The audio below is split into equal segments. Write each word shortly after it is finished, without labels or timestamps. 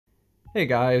Hey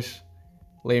guys,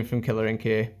 Raim from Killer Inc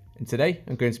here, and today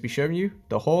I'm going to be showing you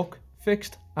the Hawk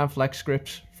fixed and flex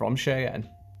grips from Cheyenne.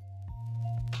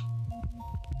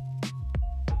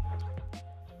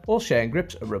 All Cheyenne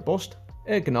grips are robust,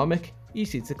 ergonomic,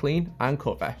 easy to clean and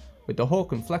cover, with the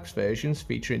Hawk and Flex versions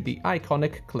featuring the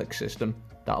iconic click system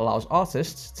that allows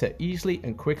artists to easily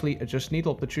and quickly adjust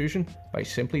needle protrusion by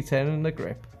simply turning the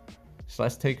grip. So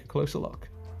let's take a closer look.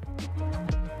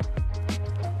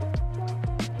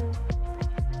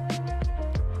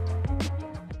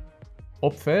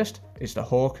 Up first is the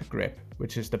Hawk grip,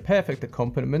 which is the perfect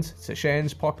accompaniment to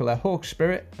Cheyenne's popular Hawk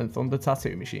Spirit and Thunder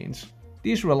tattoo machines.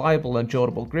 These reliable and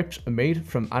durable grips are made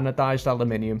from anodized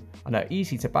aluminium and are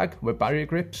easy to bag with barrier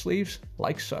grip sleeves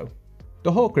like so.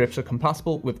 The Hawk grips are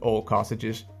compatible with all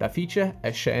cartridges that feature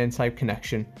a Cheyenne-type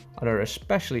connection and are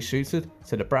especially suited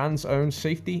to the brand's own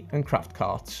safety and craft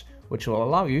carts, which will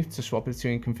allow you to swap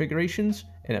between configurations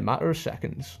in a matter of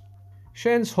seconds.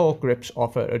 Cheyenne's Hawk grips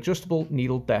offer adjustable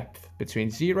needle depth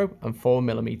between 0 and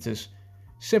 4mm.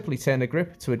 Simply turn the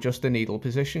grip to adjust the needle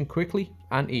position quickly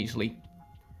and easily.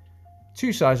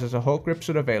 Two sizes of Hawk grips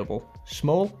are available,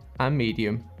 small and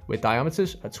medium, with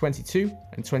diameters at 22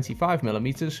 and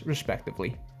 25mm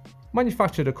respectively.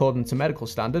 Manufactured according to medical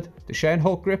standard, the Cheyenne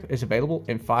Hawk grip is available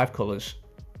in 5 colours: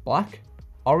 black,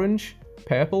 orange,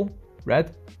 purple,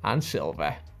 red and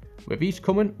silver, with each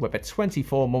coming with a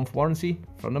 24-month warranty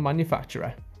from the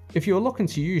manufacturer. If you are looking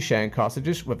to use Cheyenne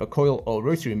cartridges with a coil or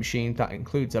rotary machine that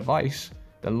includes a vise,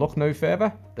 then look no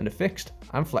further than the fixed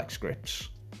and flex grips.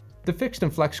 The fixed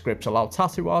and flex grips allow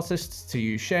tattoo artists to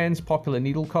use Cheyenne's popular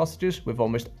needle cartridges with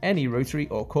almost any rotary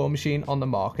or core machine on the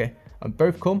market, and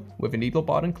both come with a needle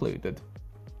bar included.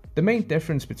 The main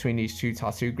difference between these two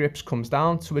tattoo grips comes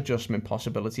down to adjustment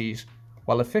possibilities.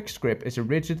 While a fixed grip is a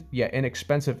rigid yet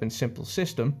inexpensive and simple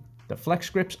system, the flex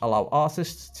grips allow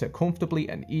artists to comfortably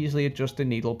and easily adjust the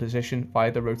needle position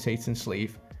via the rotating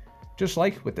sleeve, just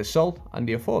like with the Sol and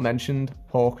the aforementioned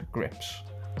Hawk grips.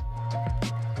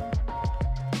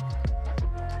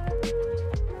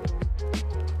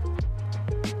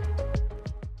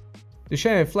 The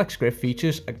Cheyenne Flex grip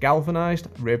features a galvanized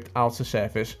ribbed outer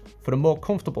surface for a more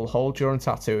comfortable hold during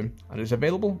tattooing and is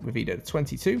available with either a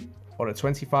 22 or a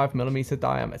 25mm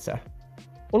diameter.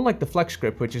 Unlike the Flex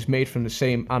grip, which is made from the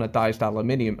same anodized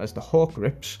aluminium as the Hawk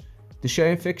grips, the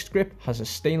Cheyenne fixed grip has a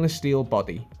stainless steel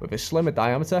body with a slimmer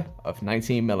diameter of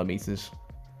 19mm.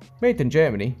 Made in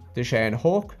Germany, the Cheyenne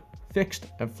Hawk, fixed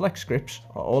and flex grips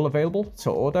are all available to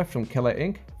order from Killer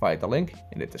Inc via the link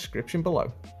in the description below.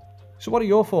 So what are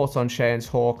your thoughts on Cheyenne's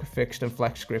Hawk fixed and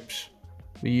flex grips?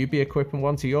 Will you be equipping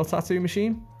one to your tattoo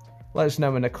machine? Let us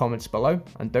know in the comments below,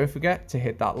 and don't forget to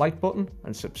hit that like button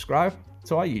and subscribe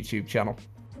to our YouTube channel.